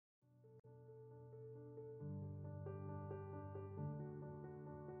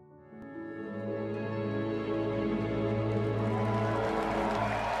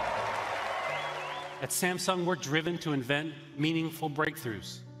At Samsung, we're driven to invent meaningful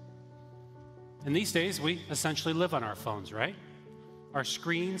breakthroughs. And these days, we essentially live on our phones, right? Our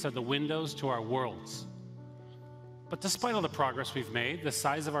screens are the windows to our worlds. But despite all the progress we've made, the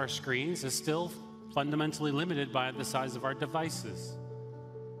size of our screens is still fundamentally limited by the size of our devices.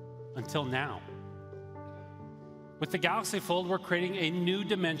 Until now. With the Galaxy Fold, we're creating a new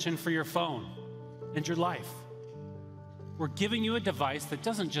dimension for your phone and your life. We're giving you a device that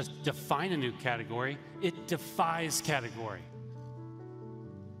doesn't just define a new category, it defies category.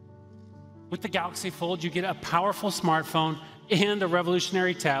 With the Galaxy Fold, you get a powerful smartphone and a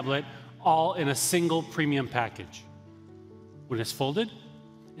revolutionary tablet, all in a single premium package. When it's folded,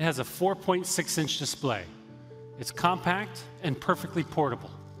 it has a 4.6-inch display. It's compact and perfectly portable.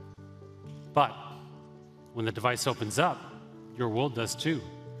 But when the device opens up, your world does too.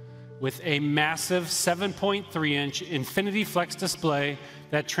 With a massive 7.3-inch Infinity Flex display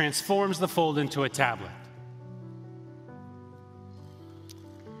that transforms the Fold into a tablet.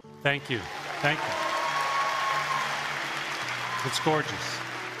 Thank you. Thank you. It's gorgeous.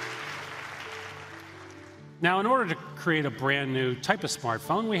 Now, in order to create a brand new type of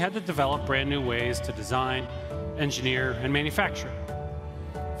smartphone, we had to develop brand new ways to design, engineer, and manufacture.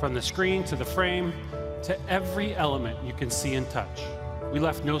 From the screen to the frame to every element you can see and touch. We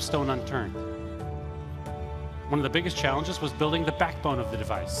left no stone unturned. One of the biggest challenges was building the backbone of the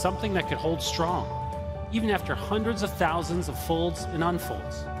device, something that could hold strong, even after hundreds of thousands of folds and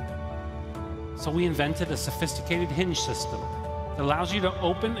unfolds. So we invented a sophisticated hinge system that allows you to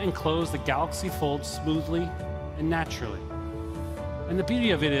open and close the Galaxy Fold smoothly and naturally. And the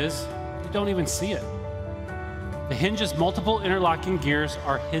beauty of it is, you don't even see it. The hinge's multiple interlocking gears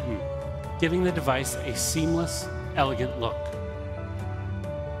are hidden, giving the device a seamless, elegant look.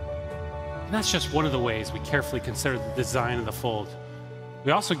 And that's just one of the ways we carefully considered the design of the Fold.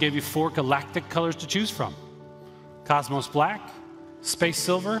 We also gave you 4 galactic colors to choose from: Cosmos Black, Space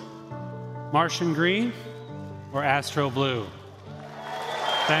Silver, Martian Green, or Astro Blue.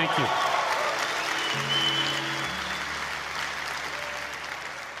 Thank you.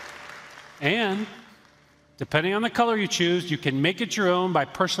 And depending on the color you choose, you can make it your own by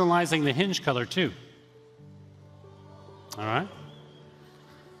personalizing the hinge color too. All right?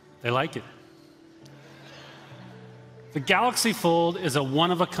 They like it. The Galaxy Fold is a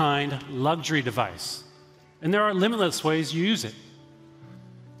one-of-a-kind luxury device, and there are limitless ways you use it.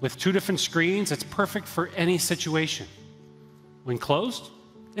 With 2 different screens, it's perfect for any situation. When closed,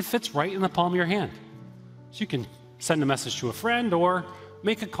 it fits right in the palm of your hand. So you can send a message to a friend or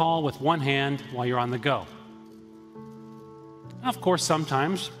make a call with one hand while you're on the go. Now, of course,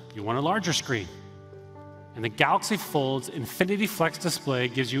 sometimes you want a larger screen. And the Galaxy Fold's Infinity Flex display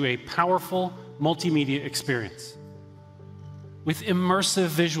gives you a powerful multimedia experience. With immersive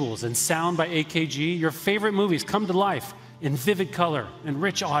visuals and sound by AKG, your favorite movies come to life in vivid color and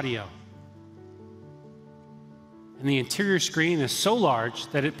rich audio. And the interior screen is so large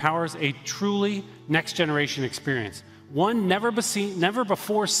that it powers a truly next-generation experience, one never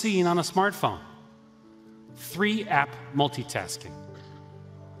before seen on a smartphone. 3-app multitasking.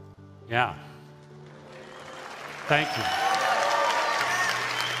 Yeah. Thank you.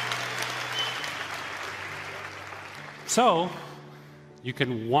 So, you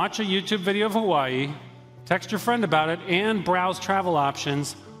can watch a YouTube video of Hawaii, text your friend about it, and browse travel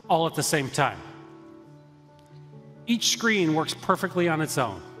options all at the same time. Each screen works perfectly on its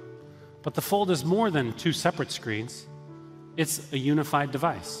own, but the Fold is more than 2 separate screens. It's a unified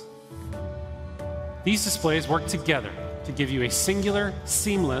device. These displays work together to give you a singular,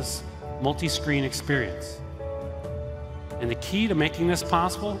 seamless, multi-screen experience. And the key to making this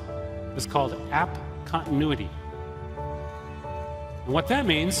possible is called app continuity. And what that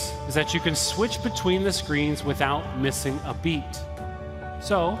means is that you can switch between the screens without missing a beat.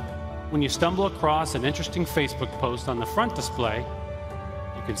 So, when you stumble across an interesting Facebook post on the front display,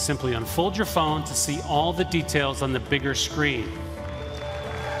 you can simply unfold your phone to see all the details on the bigger screen.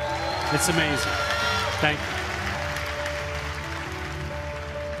 It's amazing. Thank you.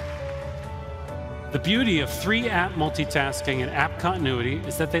 The beauty of 3-app multitasking and app continuity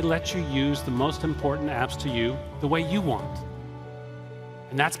is that they let you use the most important apps to you the way you want.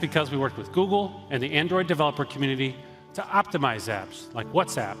 And that's because we worked with Google and the Android developer community to optimize apps like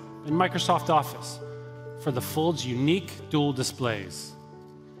WhatsApp and Microsoft Office for the Fold's unique dual displays.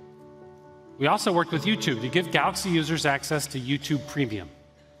 We also worked with YouTube to give Galaxy users access to YouTube Premium.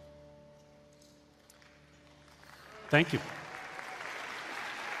 Thank you.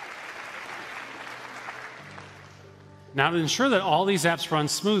 Now, to ensure that all these apps run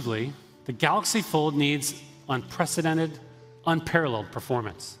smoothly, the Galaxy Fold needs unprecedented, unparalleled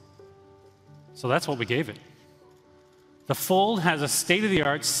performance. So that's what we gave it. The Fold has a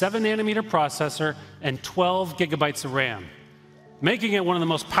state-of-the-art 7-nanometer processor and 12 gigabytes of RAM, making it one of the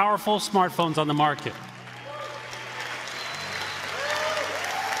most powerful smartphones on the market.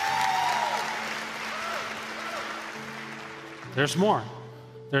 There's more.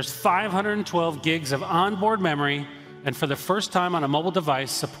 There's 512 gigs of onboard memory, and for the first time on a mobile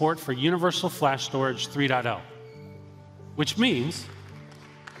device, support for Universal Flash Storage 3.0, which means,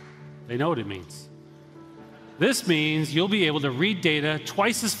 they know what it means. This means you'll be able to read data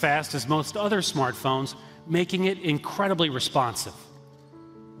twice as fast as most other smartphones, making it incredibly responsive.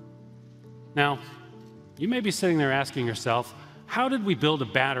 Now, you may be sitting there asking yourself, how did we build a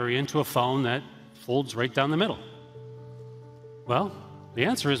battery into a phone that folds right down the middle? Well, the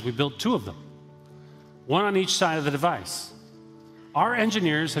answer is we built two of them, one on each side of the device. Our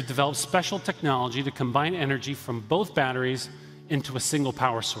engineers have developed special technology to combine energy from both batteries into a single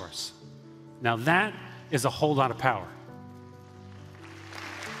power source. Now that is a whole lot of power.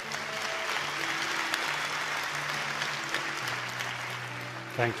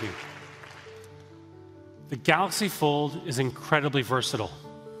 Thank you. The Galaxy Fold is incredibly versatile.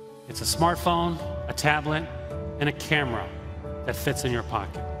 It's a smartphone, a tablet, and a camera that fits in your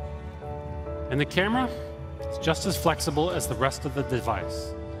pocket. And the camera is just as flexible as the rest of the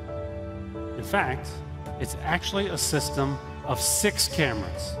device. In fact, it's actually a system of 6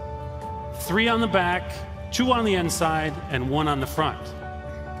 cameras, 3 on the back, 2 on the inside, and 1 on the front.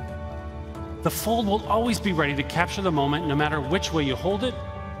 The Fold will always be ready to capture the moment no matter which way you hold it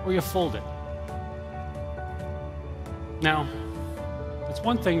or you fold it. Now, it's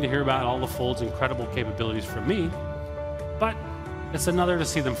one thing to hear about all the Fold's incredible capabilities from me, but it's another to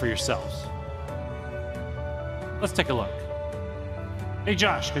see them for yourselves. Let's take a look. Hey,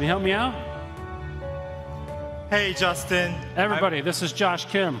 Josh, can you help me out? Hey, Justin. Everybody, this is Josh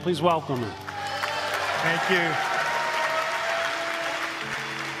Kim. Please welcome him. Thank you.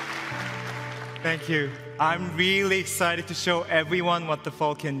 Thank you. I'm really excited to show everyone what the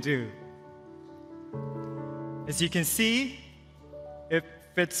Fold can do. As you can see, it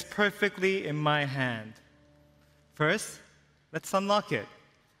fits perfectly in my hand. First, let's unlock it.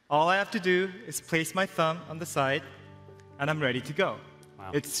 All I have to do is place my thumb on the side, and I'm ready to go.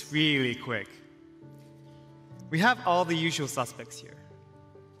 Wow. It's really quick. We have all the usual suspects here.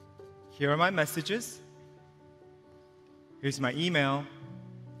 Here are my messages. Here's my email,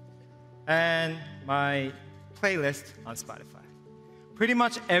 and my playlist on Spotify. Pretty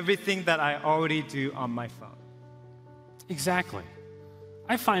much everything that I already do on my phone. Exactly.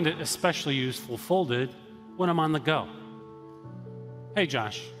 I find it especially useful folded when I'm on the go. Hey,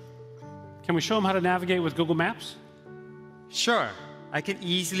 Josh, can we show them how to navigate with Google Maps? Sure, I can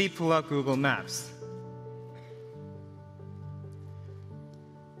easily pull up Google Maps.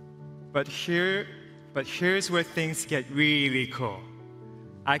 But here's where things get really cool.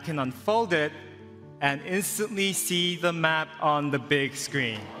 I can unfold it and instantly see the map on the big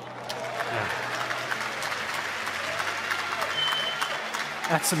screen. Yeah.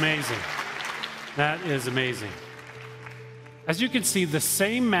 That's amazing. That is amazing. As you can see, the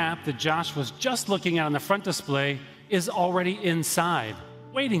same map that Josh was just looking at on the front display is already inside,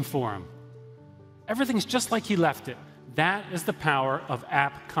 waiting for him. Everything's just like he left it. That is the power of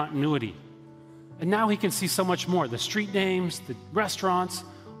app continuity. And now he can see so much more, the street names, the restaurants,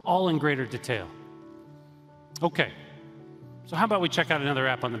 all in greater detail. Okay, so how about we check out another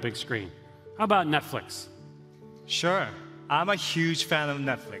app on the big screen? How about Netflix? Sure, I'm a huge fan of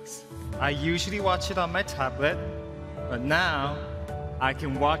Netflix. I usually watch it on my tablet, but now I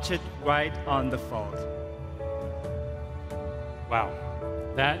can watch it right on the Fold. Wow,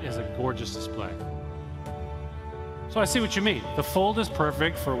 That is a gorgeous display. So I see what you mean. The Fold is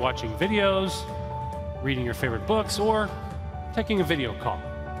perfect for watching videos, reading your favorite books, or taking a video call.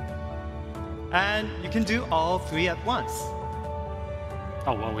 And you can do all three at once.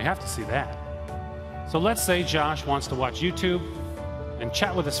 Oh, well, we have to see that. So let's say Josh wants to watch YouTube and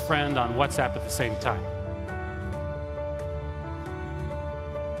chat with his friend on WhatsApp at the same time.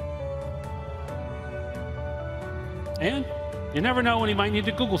 And you never know when he might need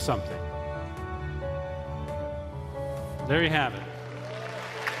to Google something. There you have it.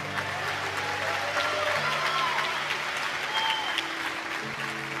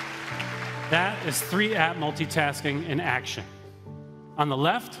 That is 3-app multitasking in action. On the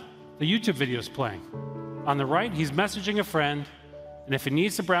left, the YouTube video is playing. On the right, he's messaging a friend, and if he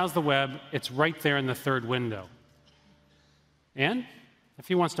needs to browse the web, it's right there in the third window. And if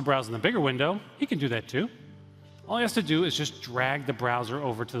he wants to browse in the bigger window, he can do that too. All he has to do is just drag the browser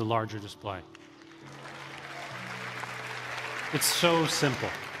over to the larger display. It's so simple.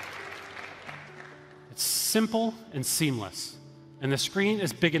 simple and seamless, and the screen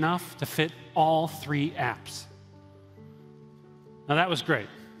is big enough to fit all 3 apps. Now that was great.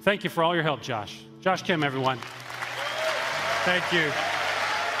 Thank you for all your help, Josh. Josh Kim, everyone. Thank you.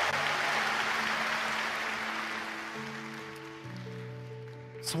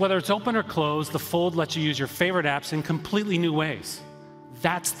 So whether it's open or closed, the Fold lets you use your favorite apps in completely new ways.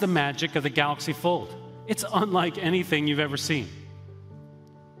 That's the magic of the Galaxy Fold. It's unlike anything you've ever seen.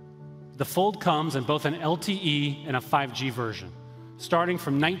 The Fold comes in both an LTE and a 5G version, starting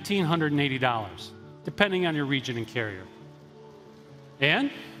from $1,980, depending on your region and carrier.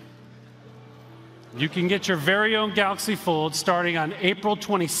 And you can get your very own Galaxy Fold starting on April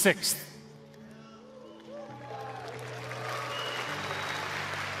 26th.